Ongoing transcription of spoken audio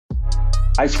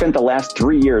I spent the last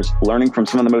 3 years learning from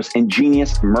some of the most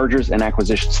ingenious mergers and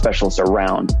acquisition specialists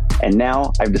around. And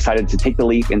now I've decided to take the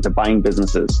leap into buying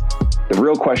businesses. The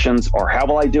real questions are, how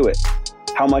will I do it?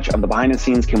 How much of the behind the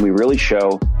scenes can we really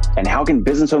show? And how can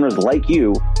business owners like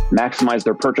you maximize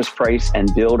their purchase price and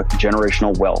build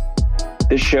generational wealth?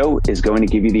 This show is going to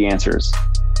give you the answers.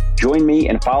 Join me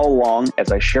and follow along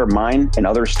as I share mine and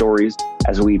other stories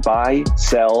as we buy,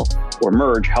 sell, or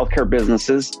merge healthcare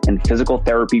businesses and physical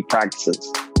therapy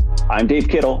practices. I'm Dave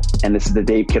Kittle, and this is The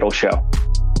Dave Kittle Show.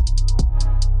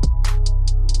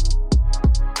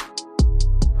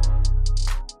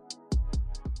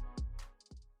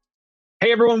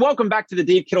 Hey everyone, welcome back to The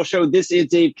Dave Kittle Show. This is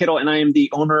Dave Kittle, and I am the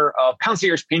owner of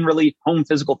Concierge Pain Relief Home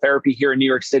Physical Therapy here in New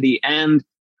York City, and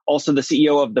also the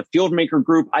CEO of the Fieldmaker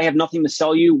Group. I have nothing to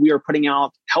sell you. We are putting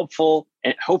out helpful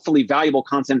and hopefully valuable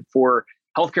content for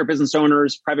healthcare business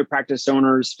owners, private practice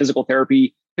owners, physical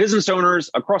therapy business owners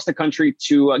across the country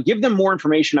to give them more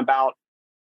information about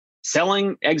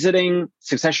selling, exiting,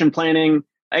 succession planning,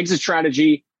 exit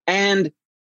strategy. And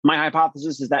my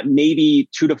hypothesis is that maybe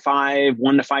 1 to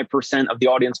 5% of the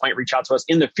audience might reach out to us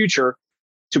in the future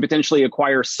to potentially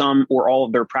acquire some or all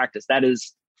of their practice. That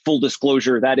is full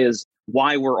disclosure. That is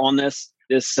why we're on this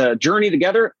journey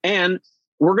together. And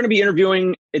we're going to be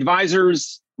interviewing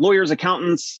advisors, lawyers,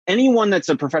 accountants, anyone that's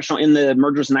a professional in the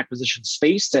mergers and acquisition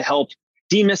space to help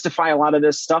demystify a lot of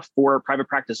this stuff for private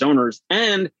practice owners,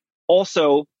 and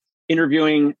also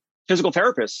interviewing physical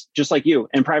therapists just like you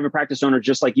and private practice owners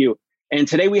just like you. And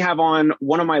today we have on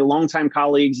one of my longtime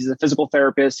colleagues. He's a physical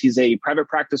therapist. He's a private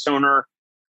practice owner,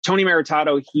 Tony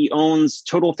Maritato. He owns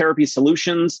Total Therapy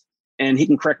Solutions. And he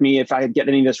can correct me if I get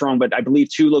any of this wrong, but I believe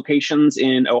 2 locations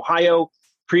in Ohio.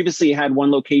 Previously, he had 1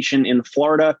 location in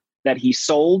Florida that he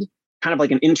sold, kind of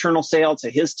like an internal sale to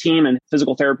his team and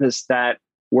physical therapists that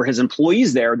were his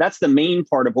employees there. That's the main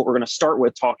part of what we're going to start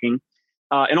with talking.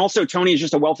 And also, Tony is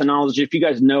just a wealth of knowledge. If you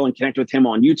guys know and connect with him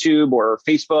on YouTube or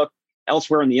Facebook,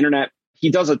 elsewhere on the internet, he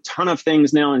does a ton of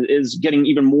things now and is getting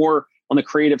even more on the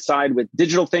creative side with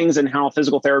digital things and how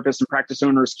physical therapists and practice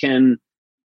owners can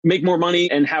make more money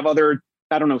and have other,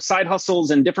 side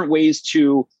hustles and different ways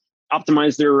to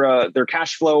optimize their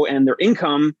cash flow and their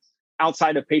income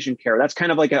outside of patient care. That's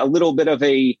kind of like a little bit of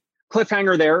a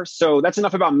cliffhanger there. So that's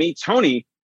enough about me. Tony,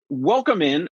 welcome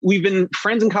in. We've been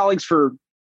friends and colleagues for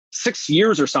 6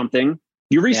 years or something.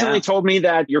 You recently told me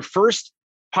that your first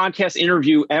podcast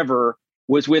interview ever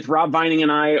was with Rob Vining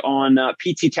and I on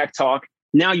PT Tech Talk.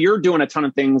 Now you're doing a ton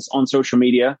of things on social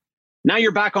media. Now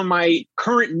you're back on my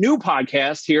current new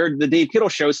podcast here, The Dave Kittle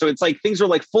Show. So it's like things are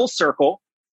like full circle.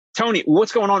 Tony,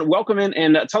 what's going on? Welcome in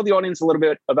and tell the audience a little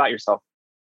bit about yourself.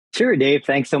 Sure, Dave.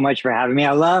 Thanks so much for having me.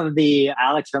 I love the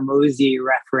Alex Hormozi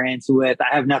reference with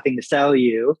I have nothing to sell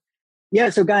you.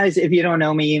 Yeah, so guys, if you don't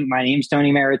know me, my name's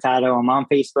Tony Maritato. I'm on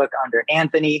Facebook under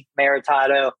Anthony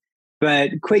Maritato.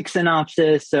 But quick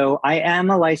synopsis. So I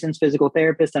am a licensed physical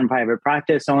therapist and private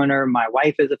practice owner. My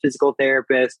wife is a physical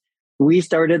therapist. We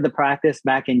started the practice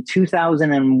back in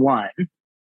 2001.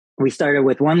 We started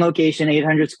with 1 location,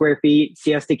 800 square feet,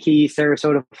 Siesta Key,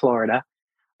 Sarasota, Florida.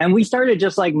 And we started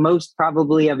just like most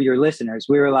probably of your listeners.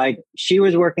 We were like, she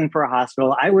was working for a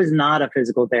hospital. I was not a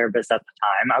physical therapist at the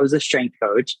time. I was a strength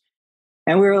coach.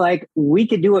 And we were like, we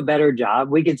could do a better job.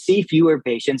 We could see fewer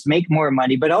patients, make more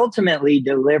money, but ultimately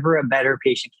deliver a better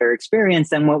patient care experience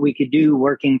than what we could do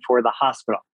working for the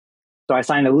hospital. So I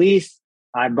signed a lease.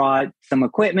 I bought some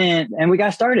equipment and we got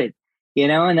started,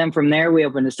 and then from there, we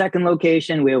opened a 2nd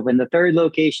location. We opened the 3rd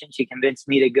location. She convinced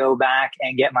me to go back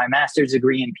and get my master's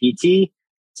degree in PT.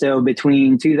 So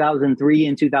between 2003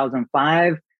 and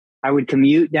 2005, I would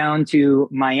commute down to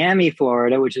Miami,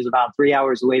 Florida, which is about 3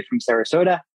 hours away from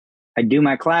Sarasota. I'd do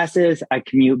my classes. I'd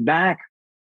commute back.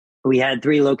 We had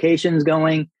 3 locations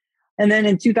going. And then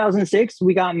in 2006,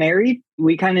 we got married.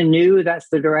 We kind of knew that's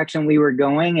the direction we were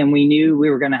going. And we knew we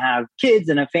were going to have kids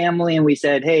and a family. And we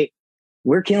said, hey,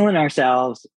 we're killing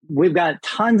ourselves. We've got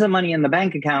tons of money in the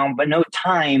bank account, but no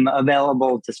time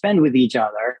available to spend with each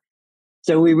other.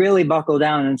 So we really buckled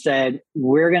down and said,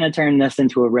 we're going to turn this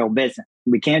into a real business.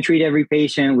 We can't treat every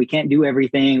patient. We can't do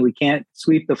everything. We can't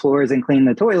sweep the floors and clean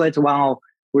the toilets while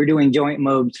we're doing joint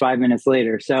mobs 5 minutes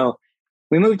later. So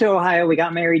we moved to Ohio. We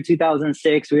got married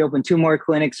 2006. We opened 2 more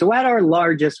clinics. So at our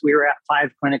largest, we were at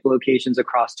 5 clinic locations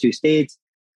across 2 states.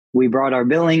 We brought our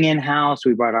billing in-house.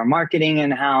 We brought our marketing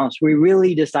in-house. We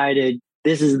really decided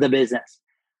this is the business.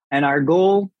 And our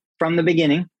goal from the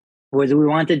beginning was we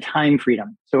wanted time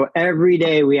freedom. So every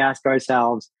day we ask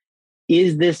ourselves,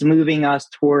 is this moving us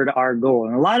toward our goal?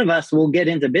 And a lot of us will get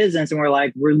into business and we're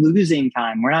like, we're losing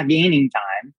time. We're not gaining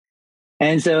time.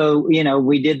 And so,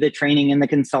 we did the training and the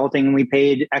consulting, and we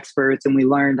paid experts, and we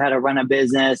learned how to run a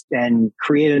business and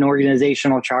create an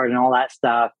organizational chart and all that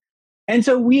stuff. And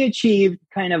so we achieved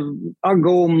kind of our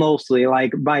goal mostly.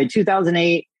 Like by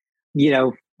 2008,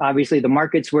 obviously the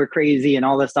markets were crazy and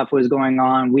all this stuff was going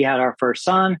on. We had our first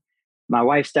son. My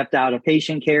wife stepped out of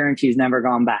patient care and she's never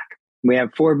gone back. We have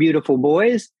 4 beautiful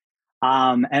boys.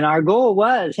 And our goal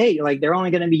was, hey, like they're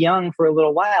only going to be young for a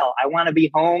little while. I want to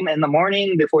be home in the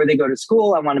morning before they go to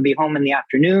school. I want to be home in the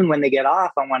afternoon when they get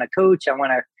off. I want to coach. I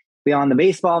want to be on the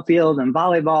baseball field and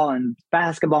volleyball and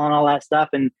basketball and all that stuff.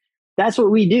 And that's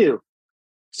what we do.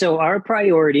 So our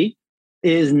priority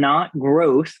is not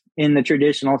growth in the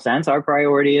traditional sense. Our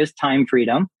priority is time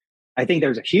freedom. I think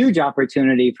there's a huge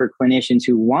opportunity for clinicians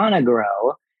who want to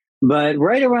grow. But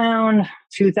right around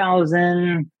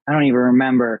 2000, I don't even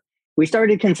remember, we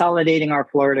started consolidating our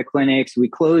Florida clinics. We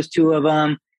closed 2 of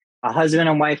them. A husband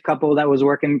and wife couple that was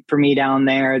working for me down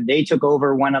there, they took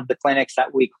over one of the clinics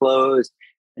that we closed.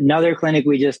 Another clinic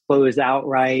we just closed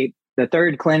outright. The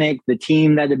third clinic, the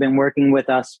team that had been working with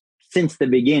us since the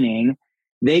beginning,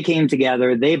 they came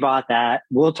together, they bought that.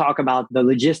 We'll talk about the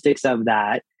logistics of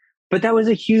that. But that was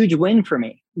a huge win for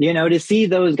me, to see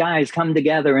those guys come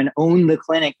together and own the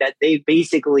clinic that they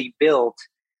basically built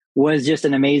was just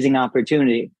an amazing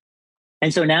opportunity.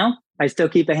 And so now I still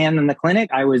keep a hand in the clinic.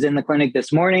 I was in the clinic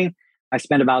this morning. I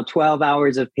spent about 12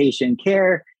 hours of patient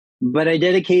care, but I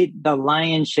dedicate the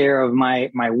lion's share of my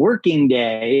working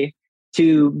day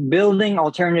to building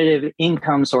alternative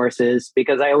income sources,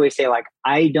 because I always say, like,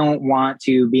 I don't want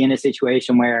to be in a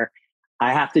situation where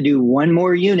I have to do one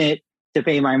more unit to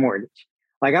pay my mortgage.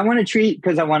 Like, I want to treat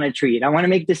because I want to treat. I want to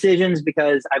make decisions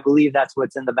because I believe that's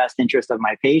what's in the best interest of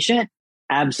my patient,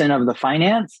 absent of the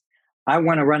finance. I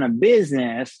want to run a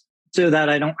business so that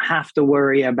I don't have to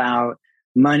worry about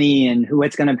money and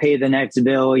what's going to pay the next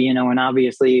bill, and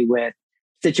obviously with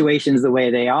situations the way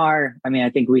they are. I mean,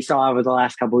 I think we saw over the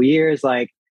last couple of years,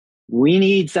 like, we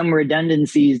need some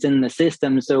redundancies in the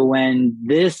system. So when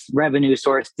this revenue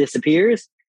source disappears,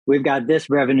 we've got this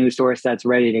revenue source that's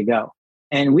ready to go.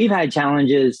 And we've had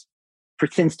challenges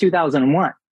since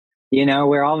 2001,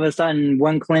 where all of a sudden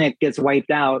one clinic gets wiped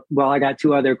out. Well, I got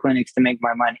 2 other clinics to make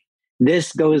my money.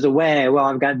 This goes away. Well,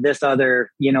 I've got this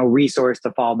other, resource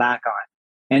to fall back on.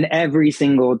 And every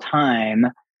single time,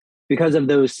 because of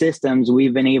those systems,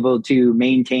 we've been able to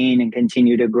maintain and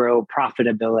continue to grow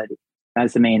profitability.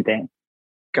 That's the main thing.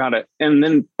 Got it. And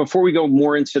then before we go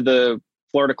more into the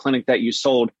Florida clinic that you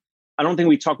sold, I don't think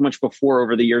we talked much before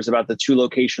over the years about the 2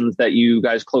 locations that you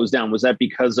guys closed down. Was that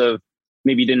because of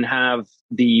maybe you didn't have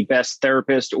the best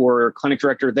therapist or clinic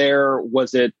director there?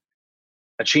 Was it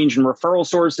a change in referral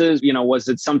sources? Was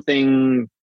it something,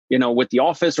 with the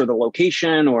office or the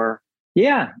location or?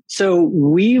 Yeah. So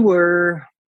we left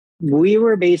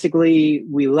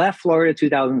Florida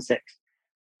 2006.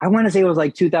 I want to say it was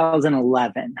like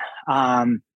 2011.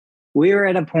 We were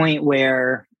at a point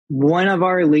where one of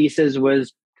our leases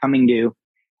was coming due.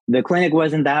 The clinic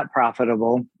wasn't that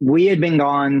profitable. We had been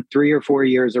gone 3 or 4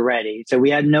 years already. So we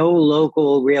had no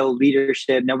local real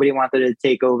leadership. Nobody wanted to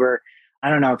take over. I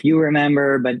don't know if you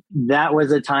remember, but that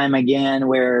was a time again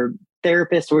where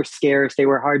therapists were scarce. They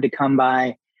were hard to come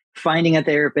by. Finding a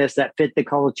therapist that fit the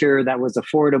culture, that was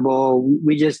affordable,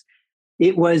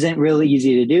 it wasn't really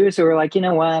easy to do. So we're like, you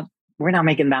know what? We're not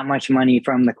making that much money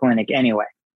from the clinic anyway.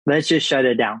 Let's just shut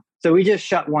it down. So we just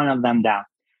shut one of them down.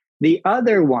 The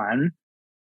other one,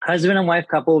 husband and wife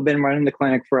couple, have been running the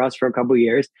clinic for us for a couple of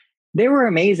years. They were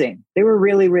amazing. They were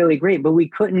really, really great, but we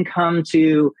couldn't come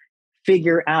to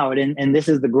figure out, and this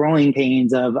is the growing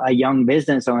pains of a young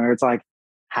business owner. It's like,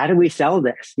 how do we sell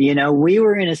this? We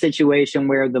were in a situation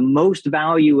where the most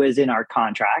value is in our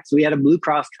contracts. We had a Blue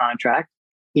Cross contract.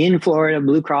 In Florida,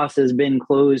 Blue Cross has been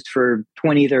closed for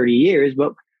 20, 30 years,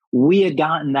 but we had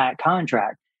gotten that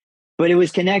contract. But it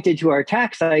was connected to our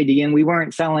tax ID, and we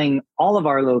weren't selling all of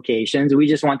our locations. We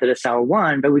just wanted to sell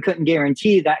one, but we couldn't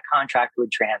guarantee that contract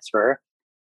would transfer.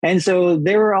 And so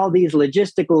there were all these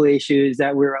logistical issues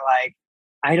that we were like,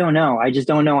 I don't know. I just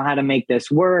don't know how to make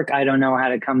this work. I don't know how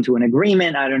to come to an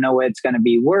agreement. I don't know what it's going to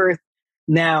be worth.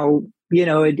 Now,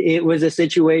 it was a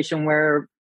situation where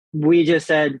we just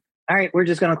said, all right, we're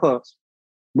just going to close.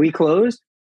 We closed.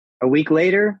 A week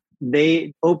later,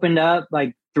 they opened up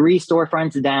like 3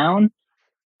 storefronts down.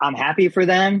 I'm happy for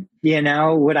them.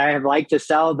 Would I have liked to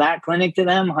sell that clinic to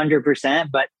them? 100%,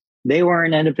 but they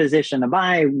weren't in a position to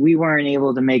buy. We weren't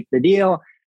able to make the deal.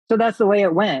 So that's the way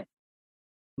it went.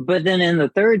 But then in the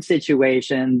third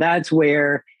situation, that's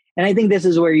where, and I think this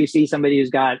is where you see somebody who's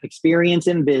got experience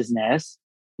in business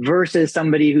versus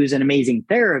somebody who's an amazing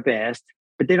therapist,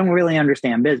 but they don't really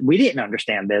understand business. We didn't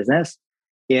understand business,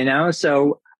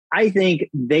 So I think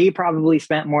they probably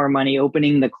spent more money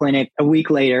opening the clinic a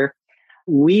week later.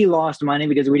 We lost money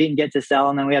because we didn't get to sell,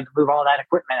 and then we had to move all that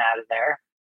equipment out of there.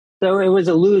 So it was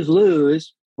a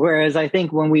lose-lose. Whereas I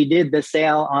think when we did the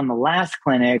sale on the last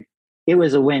clinic, it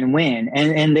was a win-win.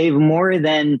 And they've more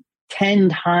than 10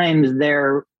 times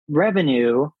their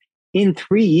revenue in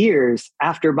 3 years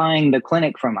after buying the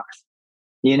clinic from us.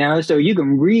 So you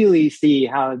can really see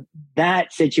how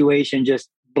that situation just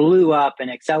blew up and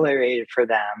accelerated for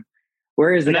them.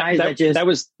 Whereas the guys that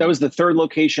was the third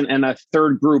location and a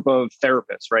third group of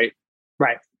therapists, right?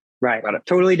 Right.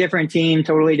 Totally different team,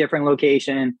 totally different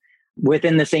location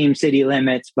within the same city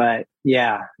limits. But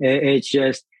yeah, it's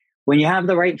just when you have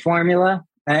the right formula.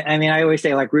 I mean, I always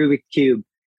say like Rubik's Cube.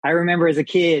 I remember as a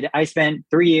kid, I spent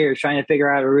 3 years trying to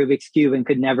figure out a Rubik's Cube and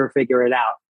could never figure it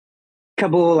out.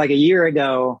 A year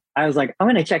ago, I was like, I'm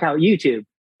going to check out YouTube.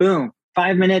 Boom.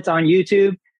 5 minutes on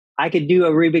YouTube. I could do a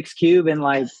Rubik's Cube in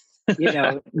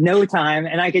no time.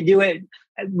 And I could do it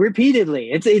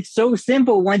repeatedly. It's so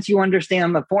simple once you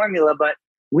understand the formula, but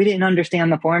we didn't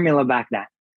understand the formula back then.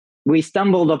 We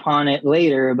stumbled upon it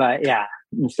later, but yeah.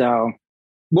 So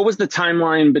what was the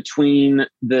timeline between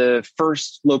the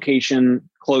first location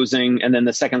closing and then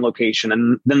the second location,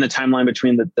 and then the timeline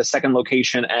between the second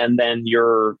location and then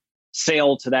your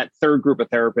sale to that third group of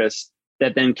therapists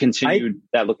that then continued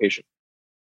that location?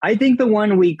 I think the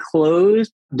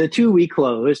two we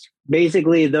closed,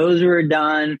 basically those were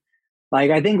done.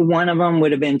 Like, I think one of them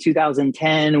would have been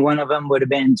 2010. One of them would have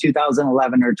been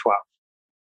 2011 or 12.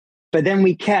 But then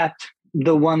we kept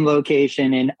the one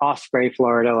location in Osprey,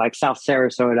 Florida, like South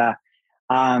Sarasota.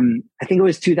 I think it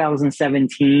was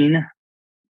 2017,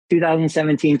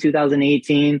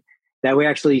 2018 that we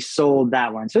actually sold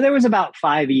that one. So there was about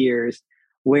 5 years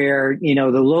where,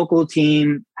 the local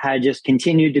team had just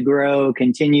continued to grow,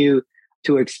 continue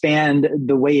to expand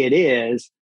the way it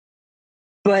is.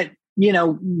 But,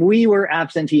 we were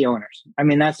absentee owners. I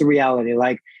mean, that's the reality.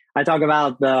 Like, I talk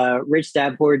about the rich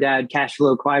dad, poor dad cash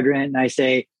flow quadrant. And I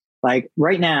say, like,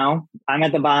 right now I'm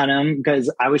at the bottom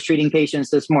because I was treating patients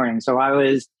this morning. So I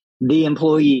was the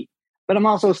employee, but I'm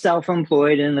also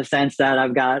self-employed in the sense that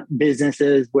I've got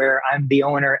businesses where I'm the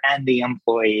owner and the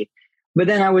employee. But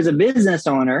then I was a business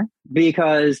owner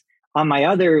because on my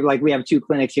other, like, we have 2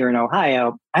 clinics here in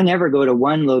Ohio. I never go to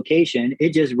one location.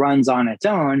 It just runs on its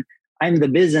own. I'm the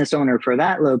business owner for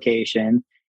that location.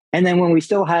 And then when we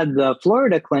still had the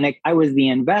Florida clinic, I was the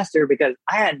investor because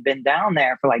I hadn't been down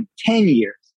there for like 10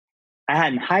 years. I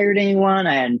hadn't hired anyone.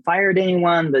 I hadn't fired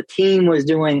anyone. The team was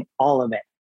doing all of it.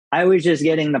 I was just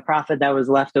getting the profit that was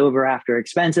left over after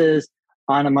expenses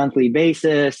on a monthly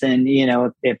basis. And,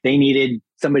 if they needed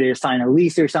somebody to sign a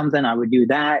lease or something, I would do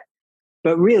that.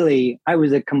 But really, I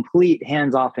was a complete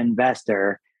hands-off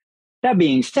investor. That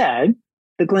being said,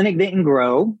 the clinic didn't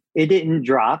grow. It didn't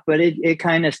drop, but it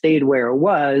kind of stayed where it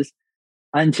was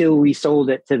until we sold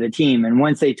it to the team. And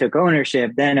once they took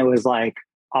ownership, then it was like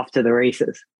off to the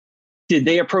races. Did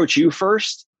they approach you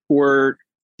first or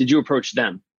did you approach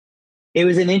them? It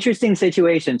was an interesting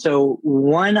situation. So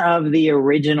one of the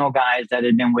original guys that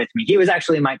had been with me, he was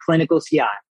actually my clinical CI.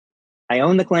 I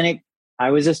owned the clinic. I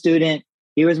was a student.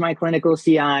 He was my clinical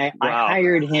CI. Wow.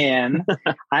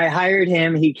 I hired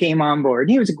him. He came on board.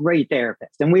 He was a great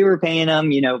therapist. And we were paying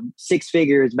him, 6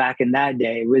 figures back in that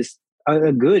day. It was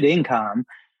a good income.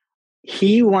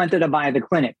 He wanted to buy the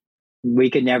clinic. We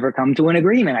could never come to an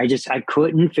agreement. I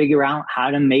couldn't figure out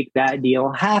how to make that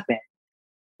deal happen.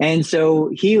 And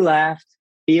so he left.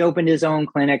 He opened his own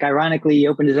clinic. Ironically, he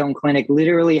opened his own clinic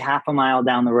literally half a mile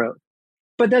down the road.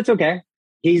 But that's okay.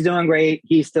 He's doing great.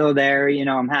 He's still there.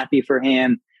 I'm happy for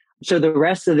him. So the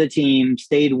rest of the team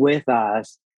stayed with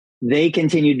us. They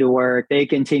continued to work. They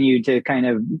continued to kind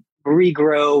of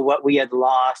regrow what we had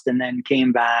lost and then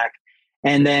came back.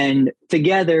 And then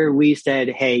together we said,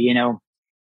 hey,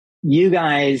 you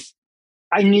guys,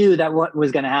 I knew that what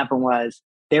was going to happen was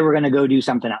they were going to go do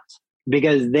something else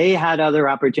because they had other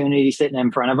opportunities sitting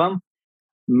in front of them.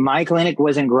 My clinic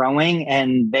wasn't growing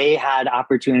and they had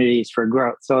opportunities for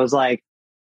growth. So I was like,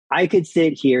 I could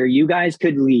sit here. You guys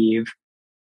could leave.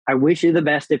 I wish you the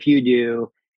best if you do.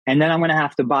 And then I'm going to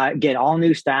have to get all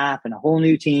new staff and a whole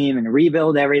new team and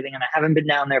rebuild everything. And I haven't been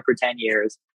down there for 10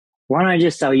 years. Why don't I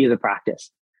just sell you the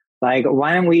practice? Like,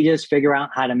 why don't we just figure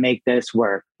out how to make this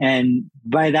work? And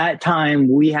by that time,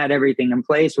 we had everything in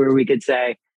place where we could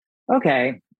say,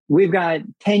 okay, we've got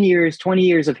 10 years, 20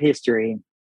 years of history.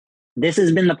 This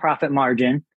has been the profit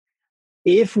margin.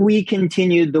 If we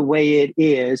continued the way it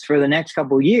is for the next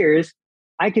couple of years,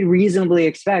 I could reasonably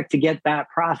expect to get that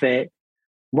profit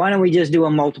Why don't we just do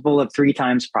a multiple of 3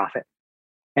 times profit?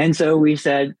 And so we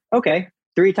said, okay,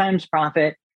 3 times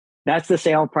profit. That's the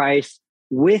sale price.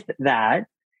 With that,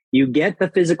 you get the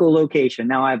physical location.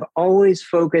 Now, I've always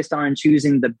focused on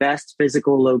choosing the best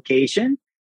physical location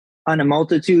on a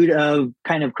multitude of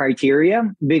kind of criteria,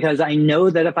 because I know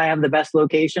that if I have the best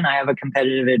location, I have a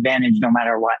competitive advantage no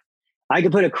matter what. I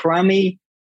could put a crummy,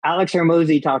 Alex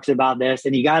Hormozi talks about this,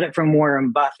 and he got it from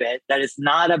Warren Buffett, that it's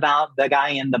not about the guy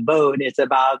in the boat, it's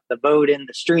about the boat in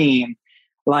the stream.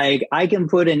 Like, I can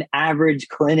put an average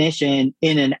clinician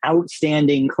in an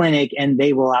outstanding clinic and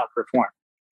they will outperform.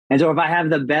 And so if I have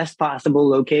the best possible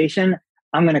location,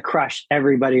 I'm going to crush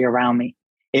everybody around me.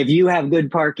 If you have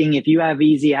good parking, if you have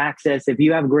easy access, if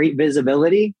you have great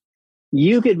visibility,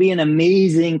 you could be an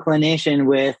amazing clinician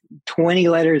with 20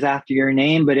 letters after your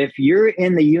name. But if you're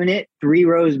in the unit 3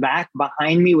 rows back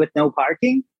behind me with no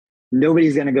parking,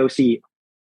 nobody's going to go see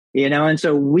you. And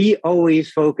so we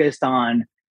always focused on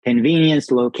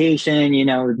convenience, location,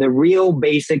 the real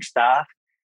basic stuff.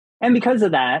 And because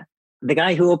of that, the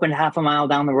guy who opened half a mile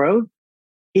down the road,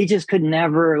 he just could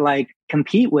never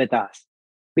compete with us,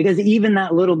 because even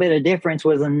that little bit of difference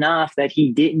was enough that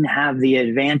he didn't have the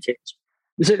advantage.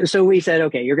 So we said,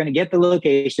 okay, you're going to get the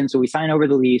location. So we sign over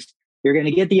the lease. You're going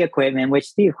to get the equipment,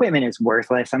 which the equipment is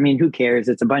worthless. I mean, who cares?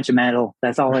 It's a bunch of metal.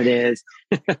 That's all it is.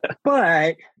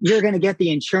 But you're going to get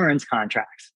the insurance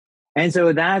contracts. And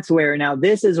so that's where, now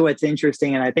this is what's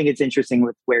interesting. And I think it's interesting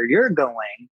with where you're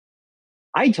going.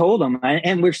 I told him,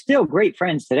 and we're still great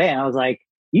friends today. And I was like,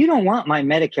 you don't want my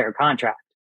Medicare contract,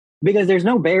 because there's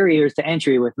no barriers to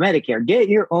entry with Medicare. Get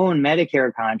your own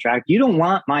Medicare contract. You don't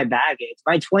want my baggage,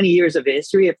 my 20 years of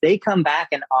history. If they come back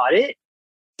and audit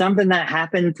something that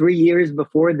happened 3 years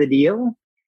before the deal,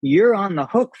 you're on the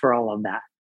hook for all of that.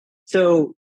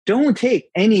 So don't take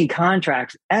any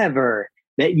contracts ever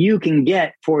that you can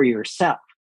get for yourself.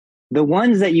 The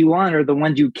ones that you want are the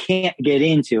ones you can't get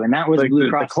into. And that was Blue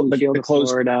Cross Blue Shield of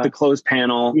Florida. The closed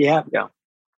panel. Yeah.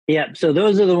 So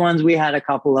those are the ones. We had a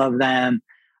couple of them.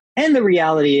 And the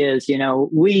reality is,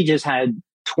 we just had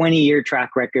 20-year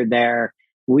track record there.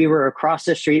 We were across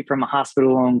the street from a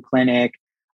hospital-owned clinic.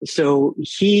 So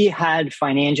he had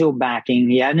financial backing.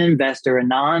 He had an investor, a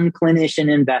non-clinician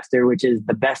investor, which is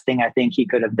the best thing I think he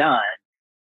could have done.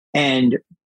 And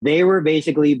they were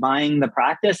basically buying the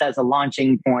practice as a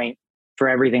launching point for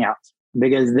everything else,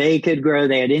 because they could grow.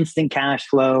 They had instant cash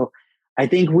flow. I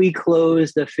think we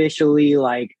closed officially,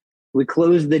 we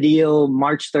closed the deal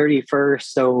March 31st.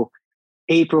 So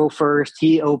April 1st,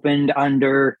 he opened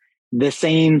under the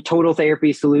same Total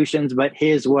Therapy Solutions, but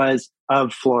his was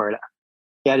of Florida.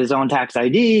 He had his own tax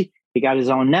ID. He got his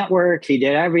own networks. He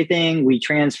did everything. We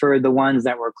transferred the ones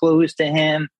that were closed to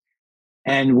him.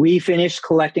 And we finished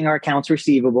collecting our accounts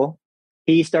receivable.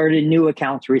 He started new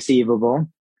accounts receivable.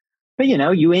 But,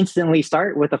 you instantly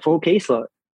start with a full caseload.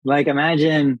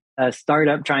 Imagine a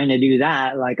startup trying to do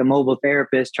that, like a mobile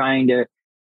therapist trying to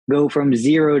go from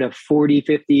 0 to 40,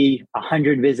 50,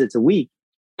 100 visits a week.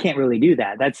 Can't really do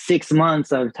that. That's 6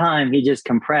 months of time he just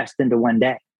compressed into one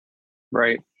day.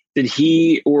 Right. Did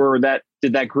he or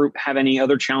did that group have any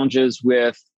other challenges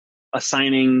with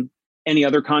assigning any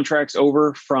other contracts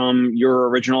over from your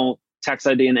original tax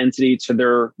ID and entity to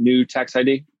their new tax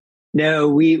ID? No,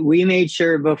 we made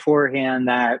sure beforehand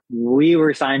that we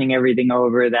were signing everything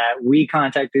over, that we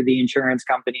contacted the insurance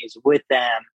companies with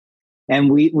them.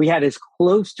 And we had as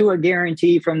close to a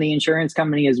guarantee from the insurance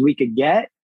company as we could get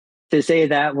to say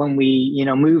that when we,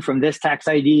 move from this tax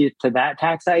ID to that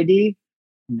tax ID,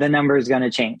 the number is going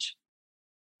to change.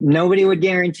 Nobody would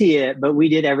guarantee it, but we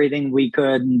did everything we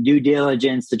could in due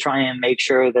diligence to try and make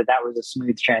sure that was a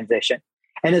smooth transition.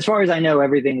 And as far as I know,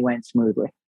 everything went smoothly.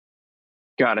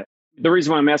 Got it. The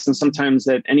reason why I'm asking sometimes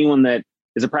that anyone that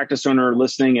is a practice owner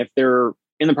listening, if they're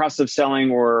in the process of selling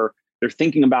or they're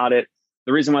thinking about it,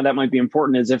 the reason why that might be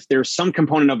important is if there's some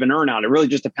component of an earnout. It really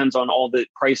just depends on all the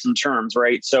price and terms,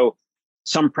 right? So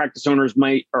some practice owners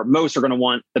most are going to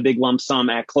want the big lump sum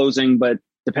at closing, but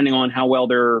depending on how well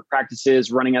their practice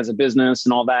is running as a business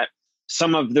and all that,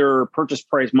 some of their purchase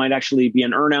price might actually be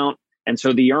an earnout. And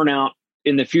so the earnout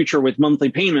in the future with monthly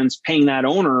payments, paying that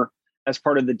owner as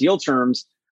part of the deal terms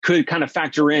could kind of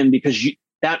factor in, because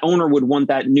that owner would want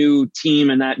that new team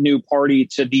and that new party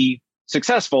to be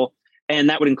successful. And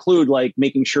that would include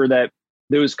making sure that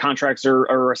those contracts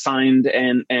are assigned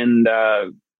and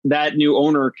that new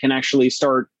owner can actually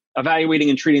start evaluating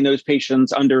and treating those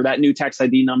patients under that new tax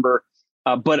ID number,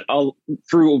 but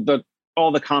through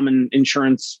all the common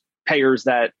insurance payers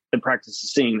that the practice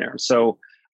is seeing there. So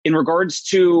in regards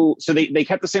to, they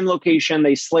kept the same location,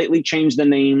 they slightly changed the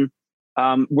name.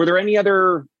 Were there any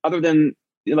other than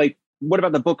what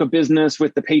about the book of business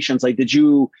with the patients? Like, did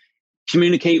you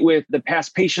communicate with the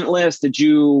past patient list? Did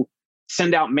you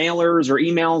send out mailers or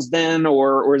emails then?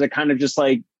 Or is it kind of just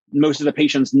like most of the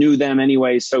patients knew them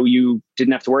anyway, so you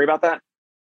didn't have to worry about that?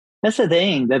 That's the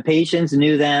thing. The patients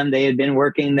knew them. They had been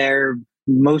working there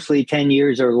mostly 10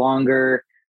 years or longer.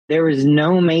 There was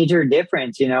no major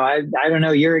difference. I don't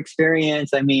know your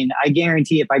experience. I mean, I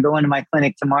guarantee if I go into my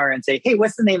clinic tomorrow and say, hey,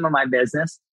 what's the name of my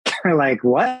business? They're like,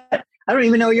 what? I don't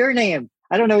even know your name.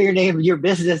 I don't know your name, your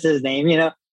business's name.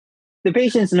 The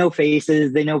patients know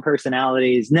faces. They know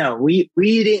personalities. No, we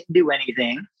didn't do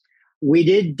anything. We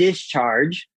did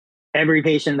discharge every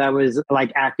patient that was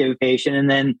like active patient. And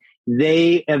then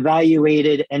they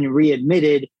evaluated and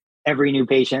readmitted every new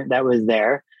patient that was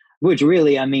there, which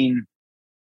really, I mean,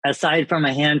 aside from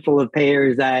a handful of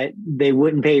payers that they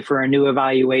wouldn't pay for a new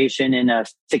evaluation in a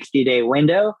 60-day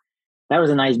window, that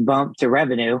was a nice bump to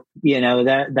revenue.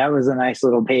 That was a nice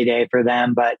little payday for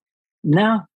them. But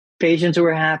no, patients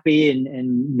were happy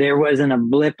and there wasn't a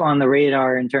blip on the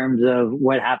radar in terms of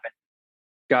what happened.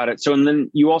 Got it. So, and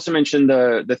then you also mentioned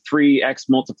the 3x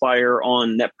multiplier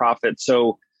on net profit.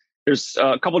 So there's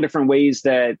a couple of different ways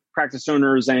that practice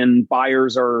owners and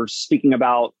buyers are speaking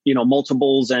about,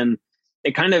 multiples, and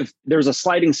there's a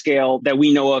sliding scale that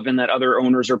we know of and that other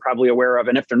owners are probably aware of.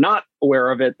 And if they're not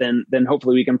aware of it, then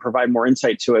hopefully we can provide more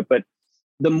insight to it. But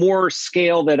the more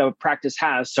scale that a practice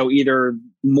has, so either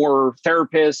more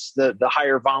therapists, the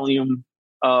higher volume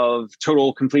of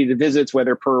total completed visits,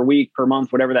 whether per week, per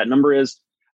month, whatever that number is,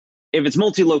 if it's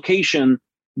multi-location,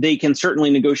 they can certainly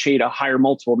negotiate a higher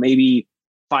multiple, maybe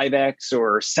 5x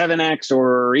or 7x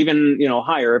or even,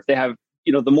 higher if they have,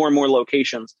 the more and more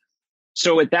locations.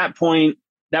 So at that point,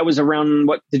 that was around,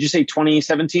 what did you say,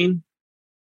 2017?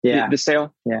 Yeah. The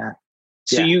sale? Yeah.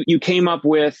 So you came up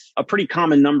with a pretty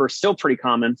common number, still pretty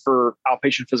common for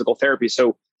outpatient physical therapy.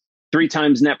 So 3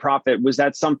 times net profit. Was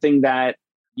that something that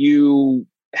you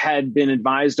had been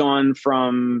advised on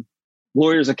from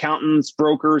lawyers, accountants,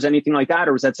 brokers, anything like that?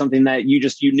 Or was that something that you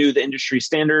knew the industry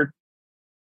standard?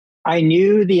 I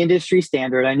knew the industry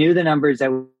standard. I knew the numbers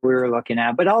that we were looking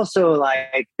at, but also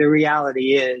like the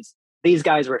reality is these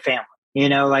guys were family,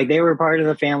 like they were part of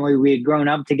the family. We had grown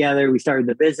up together. We started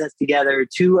the business together.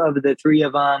 2 of the 3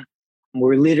 of them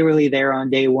were literally there on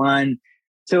day one.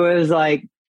 So it was like,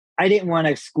 I didn't want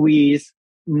to squeeze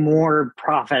more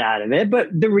profit out of it. But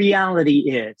the reality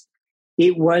is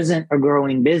it wasn't a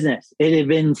growing business. It had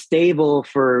been stable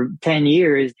for 10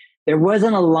 years. There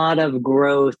wasn't a lot of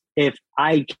growth if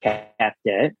I kept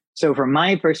it. So from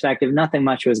my perspective, nothing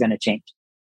much was going to change.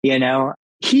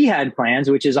 He had plans,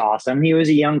 which is awesome. He was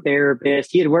a young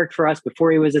therapist. He had worked for us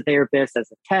before he was a therapist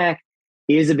as a tech.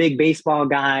 He is a big baseball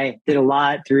guy, did a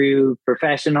lot through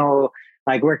professional,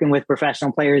 like working with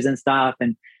professional players and stuff.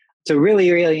 And so really,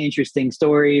 really interesting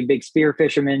story, big spear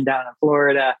fisherman down in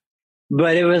Florida.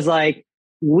 But it was like,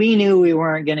 we knew we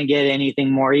weren't going to get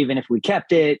anything more, even if we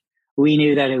kept it. We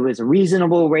knew that it was a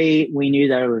reasonable rate. We knew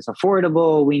that it was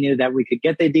affordable. We knew that we could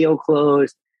get the deal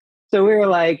closed. So we were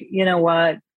like, you know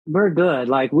what? We're good.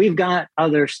 Like, we've got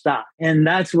other stuff. And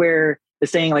that's where the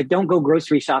saying, like, don't go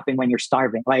grocery shopping when you're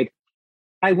starving. Like,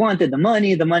 I wanted the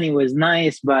money. The money was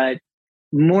nice, but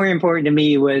more important to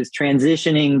me was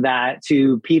transitioning that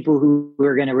to people who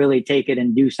were going to really take it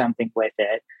and do something with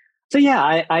it. So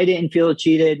yeah, I didn't feel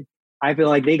cheated. I feel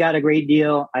like they got a great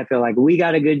deal. I feel like we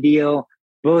got a good deal.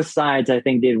 Both sides, I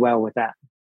think, did well with that.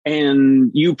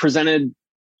 And you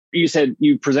said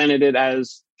you presented it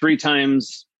as 3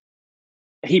 times.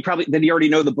 Did he already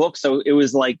know the book? So it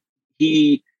was like,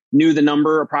 he knew the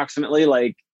number approximately,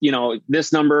 like,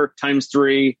 this number times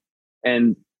 3.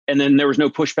 And then there was no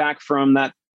pushback from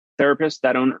that therapist,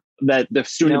 that owner, that the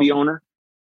soon to be owner.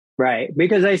 Right.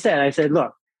 Because I said,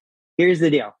 look, here's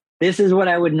the deal. This is what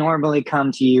I would normally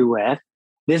come to you with.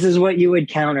 This is what you would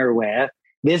counter with.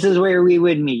 This is where we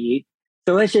would meet.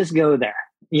 So let's just go there,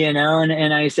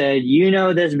 And I said,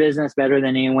 this business better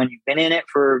than anyone. You've been in it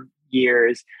for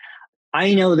years.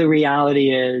 I know the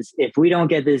reality is if we don't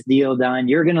get this deal done,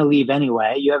 you're going to leave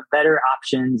anyway. You have better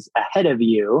options ahead of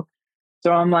you.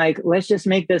 So I'm like, let's just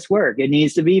make this work. It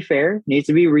needs to be fair, it needs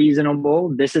to be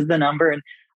reasonable. This is the number. And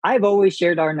I've always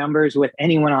shared our numbers with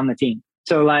anyone on the team.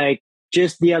 So like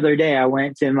just the other day, I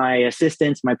went to my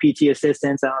assistants, my PT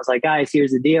assistants, and I was like, guys,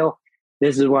 here's the deal.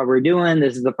 This is what we're doing.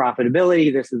 This is the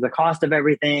profitability. This is the cost of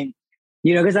everything,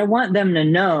 because I want them to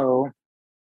know,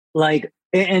 like,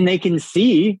 and they can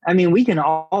see, we can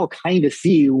all kind of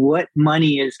see what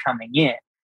money is coming in,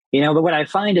 but what I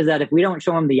find is that if we don't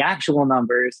show them the actual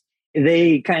numbers,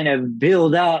 they kind of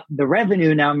build up the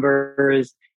revenue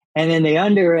numbers and then they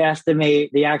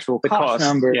underestimate the actual cost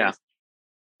numbers. Yeah.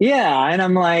 Yeah. And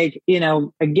I'm like,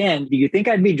 again, do you think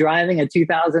I'd be driving a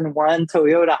 2001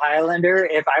 Toyota Highlander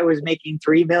if I was making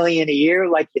 3 million a year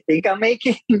like you think I'm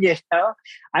making?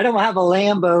 I don't have a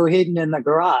Lambo hidden in the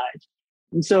garage.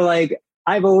 And so like,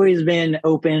 I've always been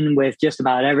open with just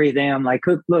about everything. I'm like,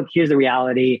 look, here's the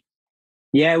reality.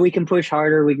 Yeah, we can push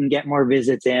harder. We can get more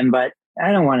visits in, but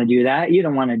I don't want to do that. You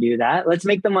don't want to do that. Let's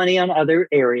make the money on other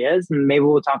areas. And maybe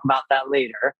we'll talk about that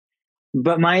later.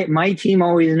 But my team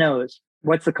always knows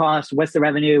what's the cost, what's the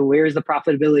revenue, where's the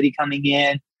profitability coming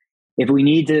in. If we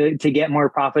need to get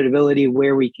more profitability,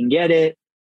 where we can get it.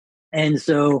 And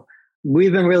so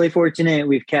we've been really fortunate.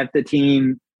 We've kept the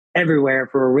team everywhere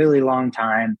for a really long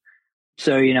time.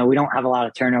 So, we don't have a lot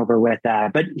of turnover with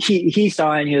that. But he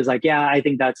saw it and he was like, yeah, I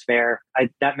think that's fair.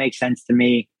 That makes sense to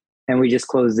me. And we just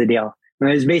closed the deal. It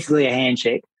was basically a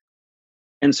handshake.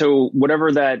 And so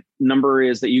whatever that number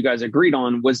is that you guys agreed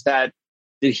on,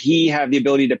 did he have the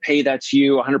ability to pay that to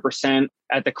you 100%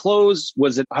 at the close?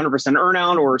 Was it 100%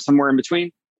 earnout or somewhere in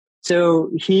between?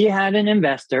 So he had an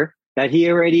investor that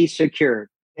he already secured.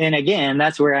 And again,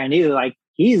 that's where I knew like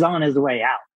he's on his way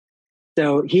out.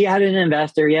 So he had an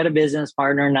investor, he had a business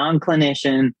partner,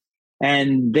 non-clinician,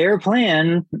 and their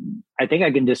plan, I think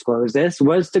I can disclose this,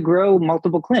 was to grow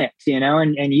multiple clinics,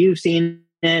 and you've seen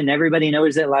it and everybody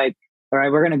knows it like, all right,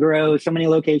 we're going to grow so many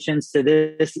locations to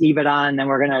this EBITDA, and then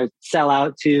we're going to sell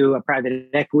out to a private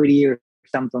equity or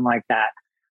something like that.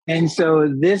 And so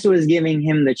this was giving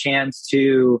him the chance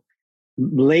to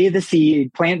lay the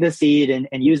seed, plant the seed, and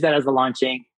use that as a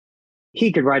launching.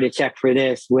 He could write a check for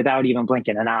this without even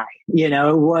blinking an eye.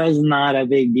 It was not a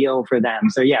big deal for them.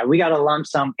 So yeah, we got a lump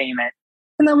sum payment.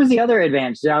 And that was the other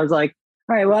advantage. I was like,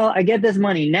 all right, well, I get this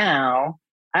money now.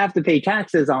 I have to pay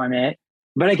taxes on it,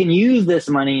 but I can use this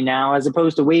money now as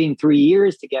opposed to waiting 3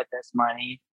 years to get this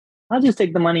money. I'll just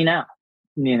take the money now,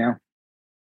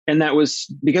 And that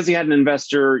was because he had an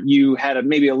investor, you had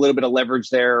maybe a little bit of leverage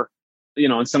there.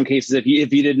 In some cases, if you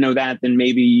didn't know that, then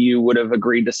maybe you would have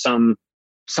agreed to some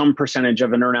percentage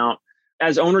of an earnout.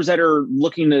 As owners that are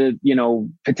looking to,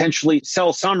 potentially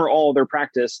sell some or all of their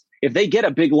practice, if they get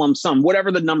a big lump sum,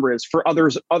 whatever the number is for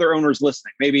other owners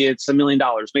listening, maybe it's $1 million,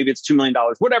 maybe it's $2 million,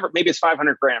 whatever, maybe it's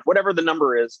 500 grand, whatever the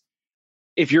number is.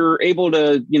 If you're able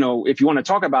to, if you want to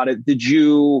talk about it, did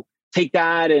you take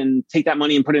that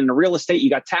money and put it into real estate? You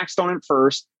got taxed on it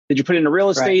first. Did you put it into real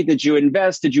estate? Right. Did you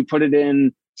invest? Did you put it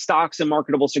in stocks and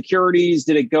marketable securities?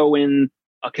 Did it go in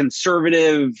a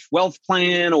conservative wealth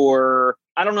plan? Or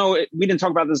I don't know. We didn't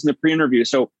talk about this in the pre-interview.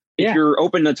 So if you're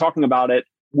open to talking about it,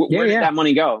 where did that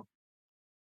money go?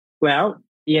 Well,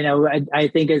 I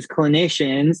think as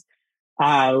clinicians,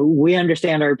 we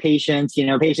understand our patients.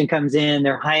 Patient comes in,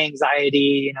 they're high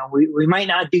anxiety. We might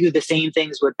not do the same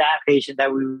things with that patient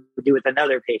that we would do with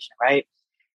another patient, right?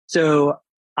 So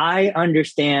I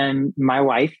understand my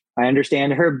wife. I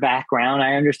understand her background.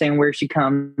 I understand where she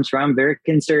comes from. Very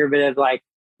conservative. Like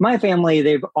my family,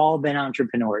 they've all been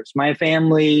entrepreneurs. My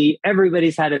family,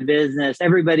 everybody's had a business.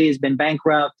 Everybody's been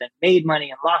bankrupt and made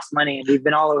money and lost money, and we've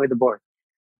been all over the board.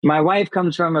 My wife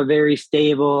comes from a very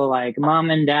stable, like mom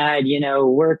and dad,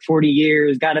 worked 40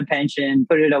 years, got a pension,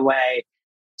 put it away.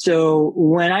 So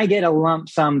when I get a lump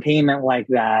sum payment like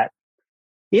that,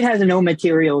 it has no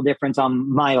material difference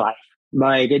on my life.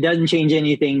 Like it doesn't change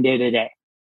anything day to day.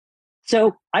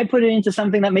 So I put it into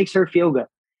something that makes her feel good,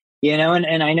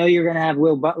 and I know you're going to have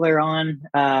Will Butler on.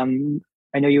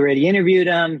 I know you already interviewed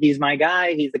him. He's my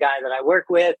guy. He's the guy that I work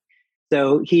with.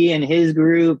 So he and his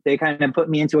group, they kind of put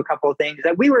me into a couple of things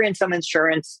that we were in some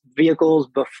insurance vehicles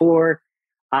before,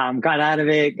 got out of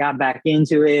it, got back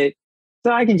into it.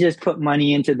 So I can just put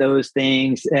money into those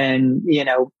things and,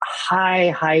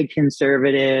 high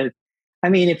conservative. I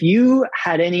mean, if you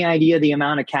had any idea the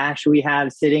amount of cash we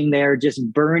have sitting there just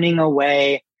burning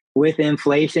away with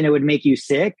inflation, it would make you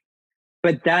sick.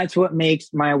 But that's what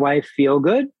makes my wife feel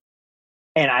good.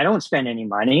 And I don't spend any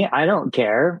money. I don't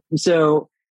care. So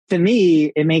to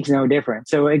me, it makes no difference.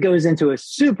 So it goes into a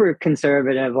super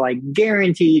conservative, like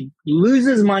guaranteed,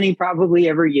 loses money probably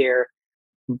every year,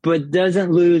 but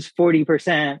doesn't lose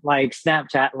 40% like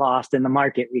Snapchat lost in the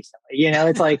market recently.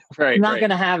 It's like not going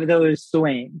to have those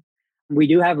swings. We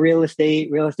do have real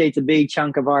estate. Real estate's a big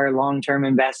chunk of our long-term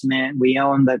investment. We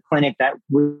own the clinic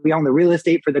we own the real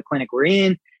estate for the clinic we're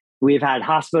in. We've had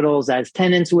hospitals as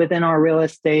tenants within our real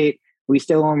estate. We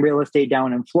still own real estate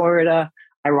down in Florida.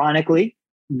 Ironically,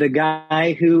 the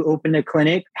guy who opened a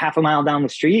clinic half a mile down the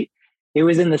street, it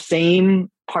was in the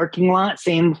same parking lot,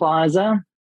 same plaza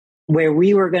where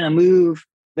we were going to move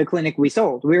the clinic we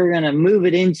sold. We were going to move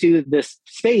it into this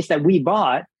space that we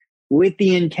bought with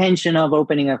the intention of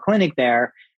opening a clinic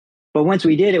there. But once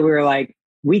we did it, we were like,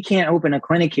 we can't open a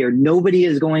clinic here. Nobody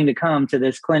is going to come to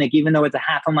this clinic, even though it's a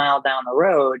half a mile down the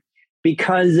road,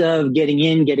 because of getting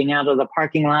in, getting out of the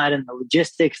parking lot and the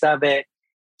logistics of it.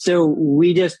 So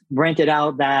we just rented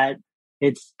out that.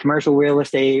 It's commercial real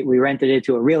estate. We rented it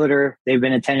to a realtor. They've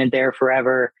been a tenant there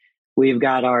forever. We've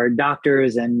got our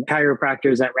doctors and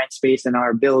chiropractors that rent space in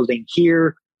our building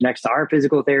here next to our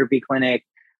physical therapy clinic.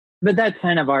 But that's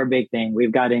kind of our big thing.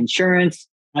 We've got insurance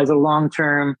as a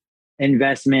long-term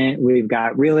investment. We've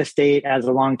got real estate as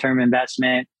a long-term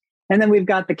investment. And then we've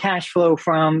got the cash flow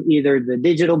from either the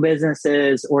digital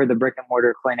businesses or the brick and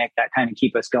mortar clinic that kind of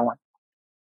keep us going.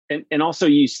 And also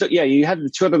you had the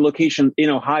 2 other locations in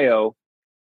Ohio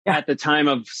at the time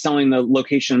of selling the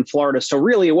location in Florida. So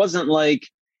really it wasn't like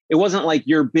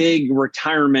your big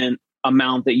retirement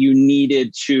amount that you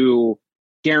needed to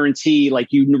guarantee, like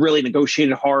you really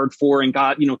negotiated hard for and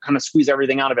got, kind of squeeze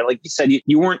everything out of it. Like you said,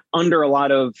 you weren't under a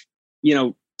lot of,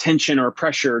 tension or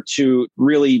pressure to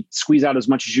really squeeze out as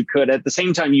much as you could. At the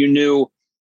same time, you knew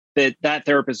that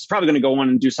therapist is probably going to go on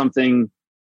and do something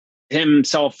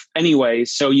himself anyway.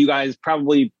 So you guys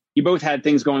you both had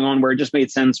things going on where it just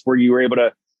made sense, where you were able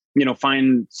to,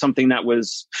 find something that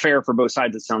was fair for both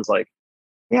sides, it sounds like.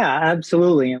 Yeah,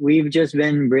 absolutely. We've just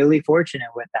been really fortunate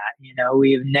with that.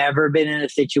 We've never been in a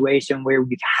situation where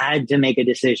we've had to make a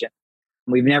decision.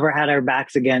 We've never had our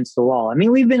backs against the wall. I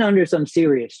mean, we've been under some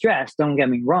serious stress. Don't get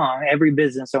me wrong. Every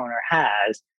business owner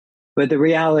has. But the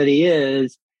reality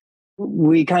is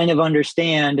we kind of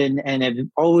understand and have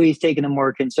always taken a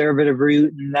more conservative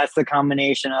route. And that's the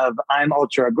combination of I'm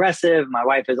ultra aggressive. My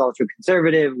wife is ultra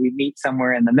conservative. We meet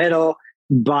somewhere in the middle,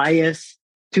 bias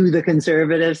to the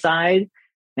conservative side.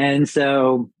 And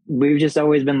so we've just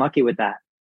always been lucky with that.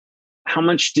 How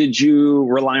much did you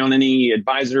rely on any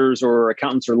advisors or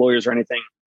accountants or lawyers or anything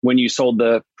when you sold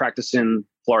the practice in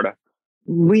Florida?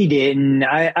 We didn't.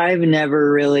 I've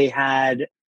never really had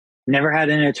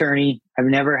an attorney. I've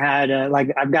never had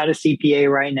I've got a CPA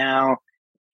right now.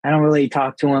 I don't really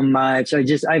talk to him much.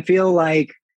 I feel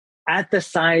like at the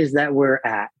size that we're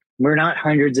not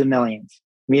hundreds of millions,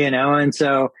 and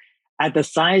so at the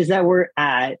size that we're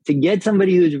at, to get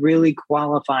somebody who's really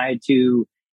qualified to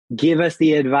give us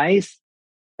the advice,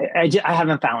 I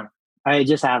haven't found them. I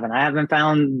just haven't. I haven't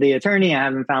found the attorney. I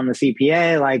haven't found the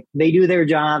CPA. Like, they do their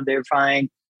job. They're fine.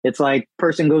 It's like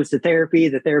person goes to therapy.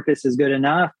 The therapist is good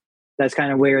enough. That's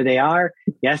kind of where they are.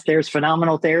 Yes, there's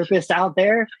phenomenal therapists out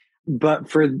there, but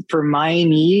for my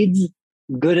needs,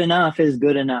 good enough is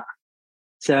good enough.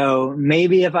 So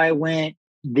maybe if I went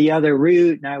the other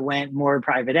route and I went more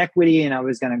private equity and I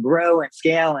was going to grow and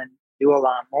scale and do a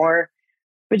lot more,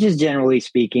 but just generally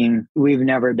speaking, we've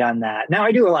never done that. Now,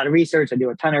 I do a lot of research. I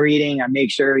do a ton of reading. I make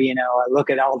sure, I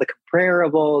look at all the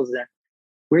comparables, and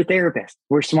we're therapists.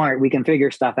 We're smart. We can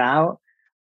figure stuff out.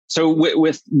 So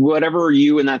with whatever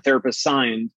you and that therapist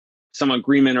signed, some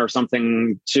agreement or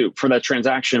something for that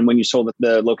transaction when you sold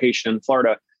the location in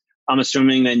Florida, I'm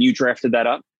assuming then you drafted that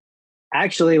up?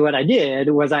 Actually, what I did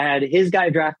was I had his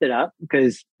guy drafted up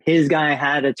because his guy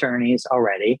had attorneys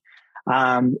already.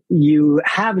 You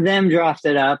have them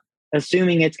drafted up,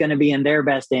 assuming it's going to be in their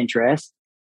best interest.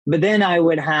 But then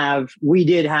we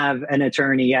did have an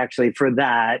attorney actually for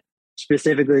that,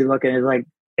 specifically looking at like,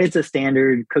 it's a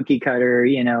standard cookie cutter,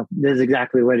 this is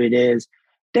exactly what it is.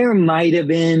 There might have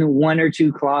been 1 or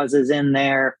 2 clauses in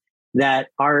there that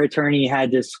our attorney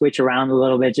had to switch around a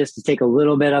little bit just to take a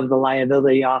little bit of the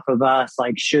liability off of us,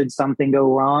 like should something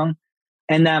go wrong.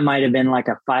 And that might have been like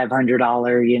a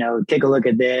 $500, take a look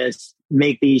at this,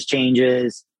 make these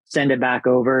changes, send it back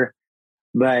over.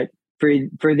 But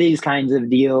for these kinds of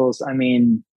deals, I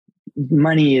mean,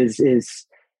 money is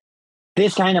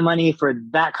this kind of money for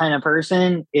that kind of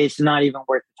person, it's not even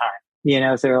worth the time.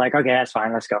 So they're like, okay, that's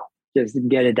fine. Let's go. Just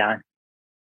get it done.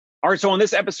 All right. So on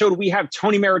this episode, we have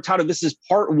Tony Maritato. This is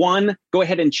part 1. Go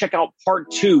ahead and check out part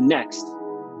 2 next.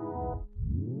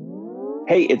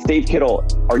 Hey, it's Dave Kittle.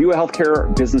 Are you a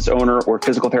healthcare business owner or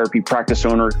physical therapy practice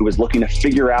owner who is looking to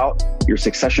figure out your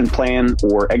succession plan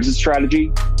or exit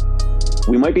strategy?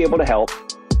 We might be able to help.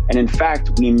 And in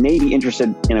fact, we may be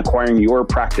interested in acquiring your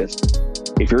practice.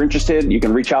 If you're interested, you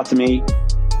can reach out to me.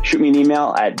 Shoot me an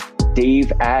email at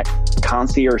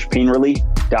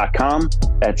dave@conciergepainrelief.com.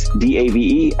 That's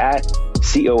DAVE at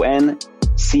CONCIERGE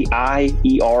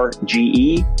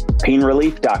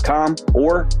painrelief.com.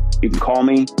 Or you can call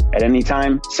me at any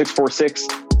time,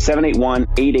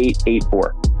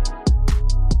 646-781-8884.